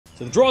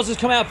So the draws has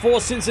come out for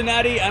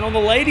Cincinnati, and on the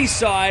ladies'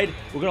 side,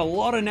 we've got a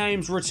lot of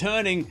names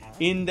returning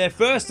in their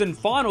first and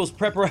finals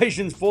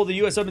preparations for the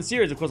US Open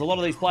Series. Of course, a lot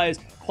of these players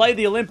played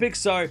the Olympics,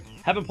 so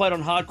haven't played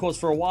on hard courts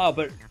for a while,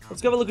 but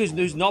let's go have a look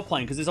who's not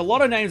playing, because there's a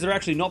lot of names that are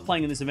actually not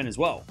playing in this event as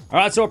well. All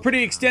right, so a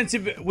pretty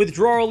extensive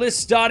withdrawal list,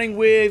 starting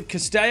with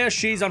Castella.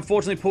 She's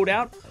unfortunately pulled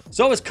out.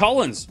 So is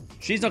Collins.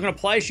 She's not going to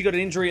play. She got an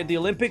injury at the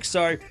Olympics,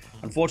 so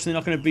unfortunately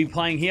not going to be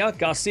playing here.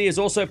 Garcia's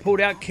also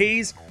pulled out.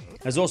 Keys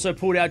has also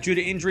pulled out due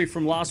to injury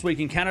from last week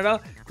in Canada.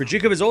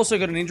 Krejcikova has also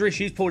got an injury.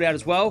 She's pulled out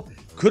as well.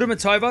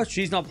 Kudermetova,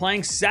 she's not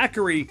playing.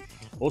 Zachary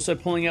also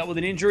pulling out with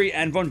an injury.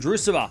 And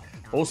Vondrousova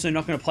also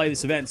not going to play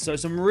this event. So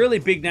some really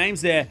big names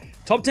there.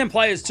 Top 10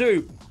 players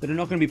too that are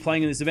not going to be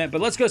playing in this event.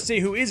 But let's go see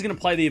who is going to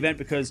play the event,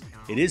 because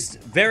it is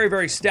very,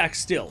 very stacked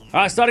still.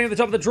 All right, starting at the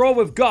top of the draw,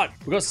 we've got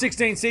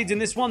 16 seeds in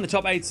this one. The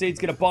top 8 seeds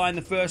get a bye in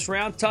the first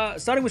round.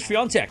 Starting with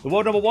Swiatek, the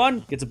world number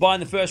 1, gets a bye in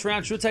the first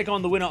round. She'll take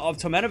on the winner of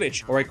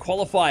Tomanovic, or a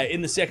qualifier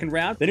in the second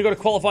round. Then you've got a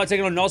qualifier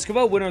taking on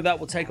Noskova. Winner of that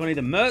will take on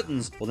either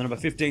Mertens or the number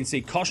 15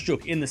 seed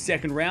Kostyuk in the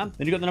second round.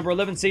 Then you've got the number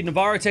 11 seed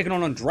Navarro taking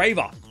on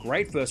Andreeva.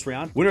 Great first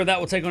round. Winner of that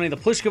will take on either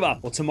Pliskova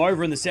or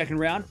Tomova in the second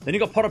round. Then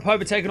you've got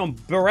Potapova taking on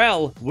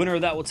Burrell. Winner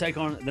of that will take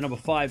on the number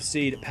 5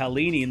 seed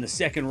Paolini in the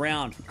second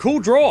round. Cool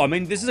draw. I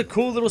mean, this is a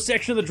cool little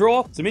section of the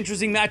draw. Some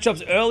interesting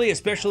matchups early,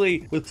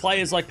 especially with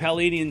players like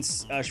Paolini and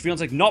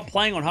Swiatek not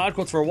playing on hard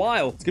courts for a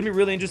while. It's going to be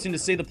really interesting to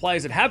see the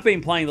players that have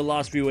been playing the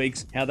last few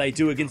weeks, how they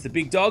do against the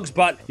big dogs.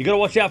 But you got to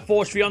watch out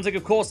for Swiatek,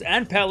 of course,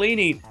 and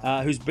Paolini,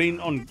 who's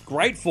been on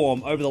great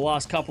form over the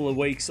last couple of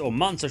weeks, or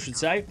months, I should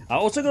say.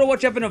 Also got to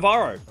watch out for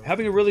Navarro,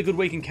 having a really good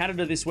week in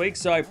Canada this week,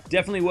 so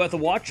definitely worth a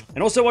watch.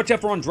 And also watch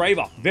out for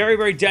Andreeva. Very,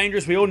 very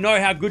dangerous. We all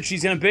know how good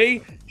she's going to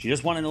be. She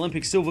just won an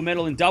Olympic silver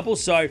medal in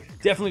doubles, so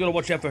definitely got to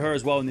watch out for her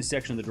as well in this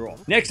section of the draw.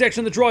 Next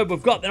section of the draw,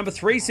 we've got the number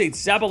 3 seed,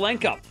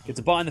 Sabalenka. Gets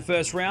a bye in the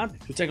first round.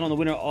 She'll take on the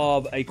winner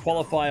of a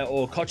qualifier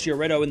or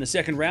Cocciaretto in the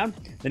second round.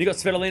 Then you got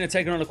Svitolina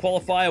taking on a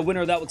qualifier.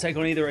 Winner of that will take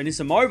on either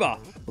Anisimova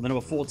or the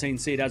number 14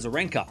 seed,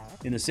 Azarenka,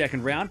 in the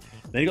second round.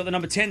 Then you got the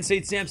number 10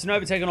 seed,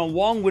 Samsonova, taking on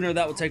Wong. Winner of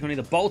that will take on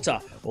either Bolter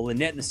or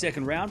Lynette in the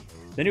second round.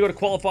 Then you got a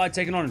qualifier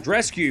taking on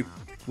Andreescu.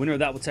 Winner of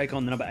that will take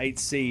on the number 8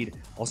 seed,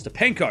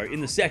 Ostapenko,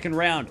 in the second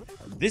round.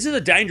 This is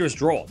a dangerous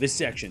draw, this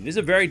section. This is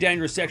a very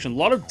dangerous section. A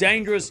lot of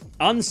dangerous,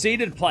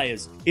 unseeded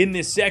players in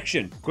this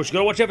section. Of course, you got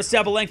to watch out for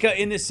Sabalenka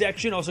in this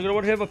section. Also got to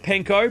watch out for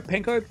Penko.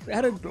 Penko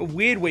had a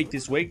weird week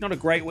this week. Not a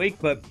great week,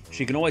 but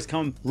she can always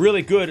come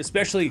really good,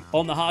 especially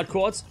on the hard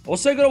courts.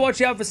 Also got to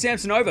watch out for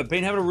Samsonova.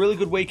 Been having a really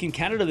good week in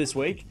Canada this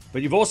week.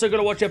 But you've also got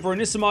to watch out for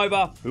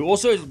Anisimova, who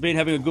also has been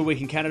having a good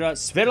week in Canada.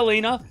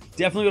 Svitolina,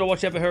 definitely got to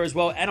watch out for her as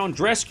well. And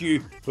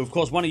Andreescu, who of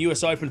course won a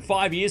US Open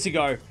 5 years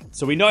ago.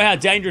 So we know how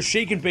dangerous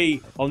she can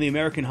be on the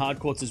American hard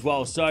courts as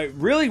well. So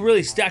really,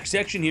 really stacked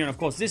section here. And of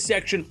course, this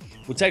section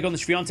will take on the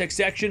Swiatek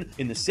section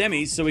in the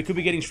semis. So we could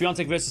be getting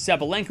Swiatek versus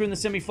Sabalenka in the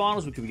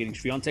semifinals. We could be getting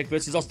Swiatek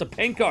versus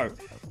Ostapenko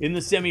in the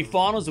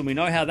semifinals. And we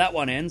know how that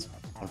one ends,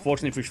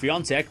 unfortunately for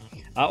Swiatek.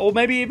 Or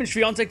maybe even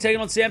Swiatek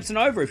taking on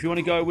Samsonova if you want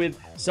to go with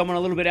someone a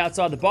little bit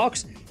outside the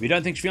box. If you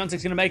don't think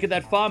Swiatek's going to make it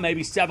that far,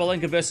 maybe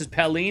Sabalenka versus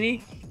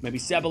Paolini. Maybe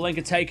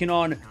Sabalenka taking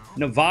on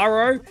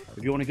Navarro,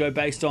 if you want to go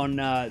based on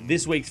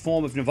this week's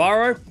form of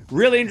Navarro.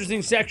 Really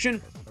interesting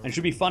section, and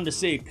should be fun to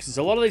see, because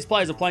a lot of these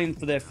players are playing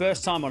for their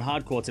first time on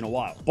hard courts in a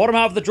while. Bottom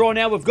half of the draw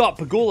now, we've got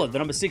Pegula, the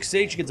number 6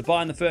 seed. She gets a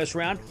bye in the first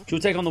round. She'll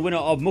take on the winner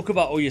of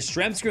Mukova or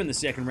Yastremska in the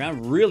second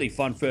round. Really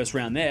fun first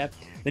round there.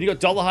 Then you got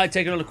Dolahide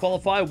taking on a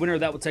qualifier. Winner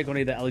of that will take on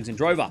either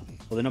Alexandrova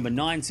or the number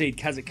 9 seed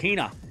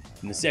Kazakina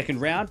in the second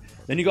round.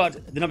 Then you got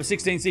the number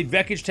 16 seed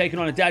Vekic taking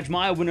on a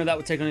Dajmaya. Winner of that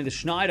will take on either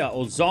Schneider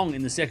or Zong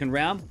in the second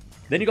round.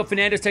 Then you got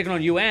Fernandez taking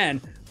on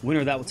Yuan. Winner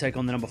of that will take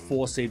on the number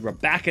 4 seed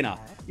Rybakina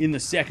in the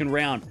second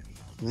round.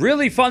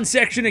 Really fun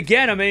section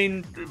again. I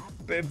mean,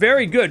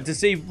 very good to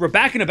see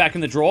Rybakina back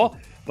in the draw.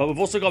 But we've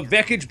also got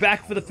Vekic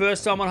back for the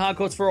first time on hard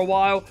courts for a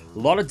while. A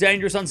lot of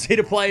dangerous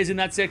unseeded players in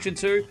that section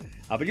too.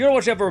 But you got to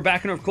watch out for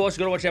Rybakina, of course. You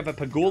got to watch out for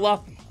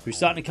Pegula, who's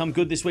starting to come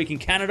good this week in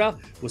Canada.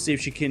 We'll see if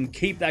she can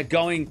keep that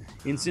going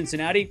in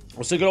Cincinnati.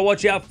 Also got to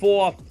watch out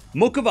for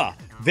Mukova.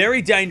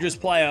 Very dangerous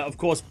player. Of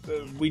course,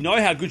 we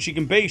know how good she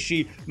can be.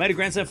 She made a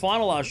Grand Slam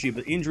final last year,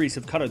 but injuries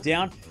have cut her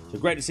down. So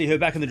great to see her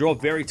back in the draw.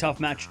 Very tough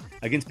match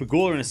against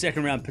Pegula in a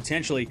second round,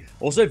 potentially.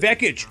 Also,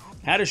 Vekic.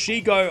 How does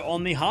she go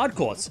on the hard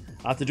courts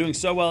after doing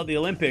so well at the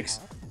Olympics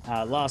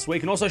last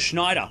week? And also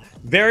Schneider.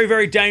 Very,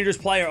 very dangerous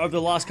player over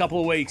the last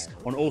couple of weeks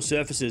on all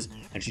surfaces.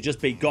 And she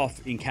just beat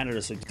Gauff in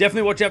Canada. So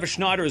definitely watch out for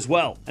Schneider as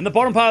well. And the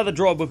bottom part of the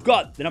draw, we've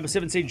got the number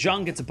 7 seed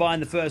Zhang gets a bye in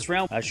the first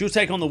round. She'll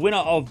take on the winner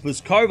of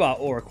Buskova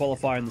or a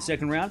qualifier in the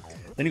second round.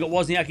 Then you got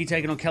Wozniacki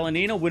taking on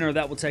Kalinina. Winner of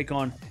that will take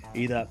on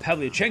either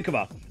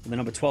Pavlyuchenkova or the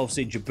number 12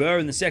 seed Jabeur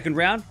in the second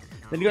round.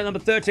 Then you got number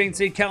 13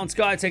 seed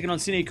Kalinskaya taking on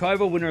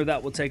Sinikova. Winner of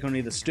that will take on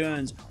either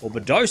Stearns or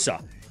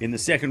Badosa in the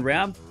second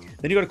round.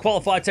 Then you got a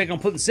qualifier taking on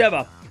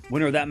Putintseva.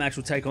 Winner of that match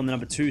will take on the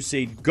number 2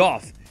 seed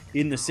Gauff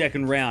in the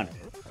second round.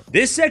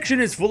 This section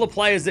is full of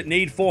players that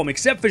need form,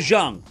 except for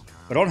Zhang.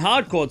 But on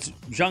hard courts,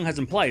 Zhang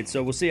hasn't played,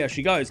 so we'll see how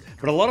she goes.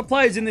 But a lot of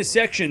players in this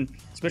section,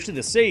 especially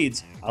the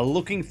seeds, are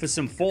looking for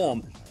some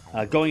form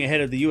going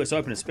ahead of the US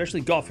Open,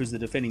 especially Gauff, who's the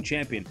defending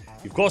champion.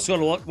 You've, of course, got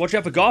to watch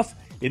out for Gauff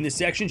in this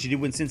section. She did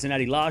win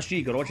Cincinnati last year.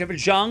 You've got to watch out for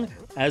Zhang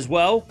as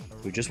well,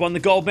 who just won the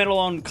gold medal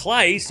on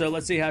clay, so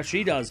let's see how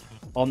she does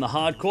on the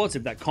hard courts,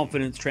 if that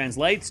confidence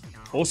translates.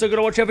 Also got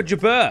to watch out for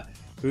Jabeur,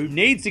 who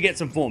needs to get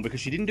some form because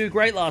she didn't do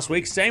great last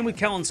week. Same with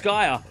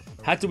Kalinskaya.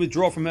 Had to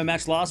withdraw from her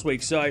match last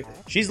week, so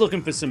she's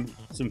looking for some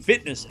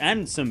fitness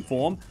and some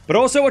form. But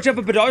also watch out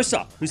for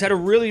Badosa, who's had a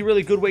really,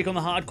 really good week on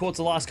the hard courts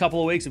the last couple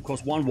of weeks. Of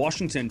course, won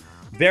Washington.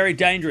 Very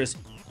dangerous.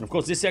 And of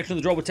course, this section of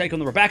the draw will take on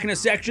the Rybakina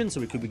section,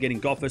 so we could be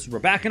getting Gauff versus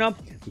Rybakina.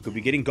 We could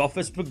be getting Gauff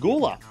versus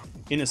Pegula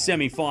in a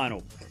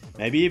semi-final.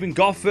 Maybe even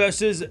Gauff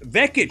versus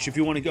Vekic if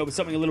you want to go with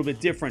something a little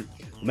bit different.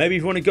 Or maybe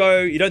if you want to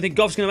go, you don't think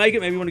Gauff's going to make it,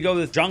 maybe you want to go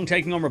with Zhang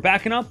taking on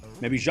Rybakina.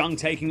 Maybe Zhang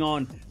taking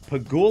on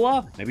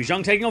Pegula. Maybe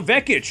Zhang taking on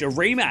Vekic, a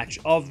rematch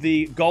of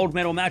the gold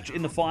medal match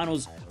in the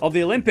finals of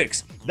the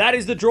Olympics. That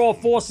is the draw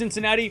for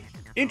Cincinnati.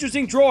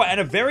 Interesting draw and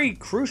a very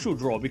crucial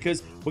draw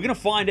because we're going to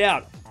find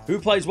out who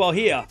plays well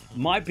here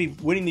might be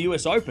winning the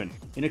US Open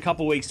in a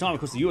couple weeks' time. Of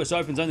course, the US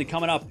Open's only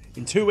coming up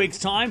in 2 weeks'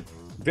 time.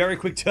 Very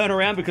quick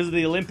turnaround because of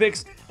the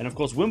Olympics. And of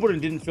course, Wimbledon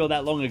didn't feel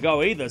that long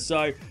ago either.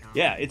 So,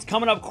 yeah, it's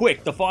coming up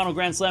quick, the final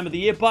Grand Slam of the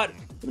year. But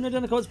let me know down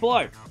in the comments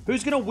below.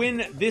 Who's going to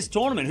win this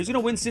tournament? Who's going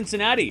to win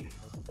Cincinnati?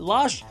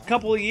 Last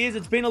couple of years,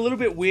 it's been a little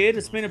bit weird.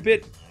 It's been a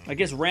bit, I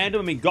guess, random.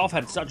 I mean, Gauff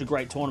had such a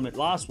great tournament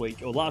last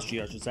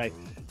year, I should say.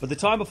 But the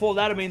time before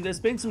that, I mean, there's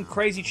been some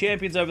crazy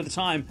champions over the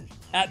time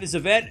at this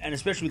event, and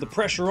especially with the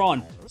pressure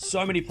on,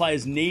 so many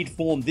players need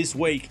form this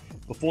week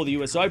before the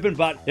US Open.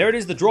 But there it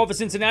is, the draw for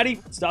Cincinnati.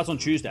 It starts on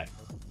Tuesday.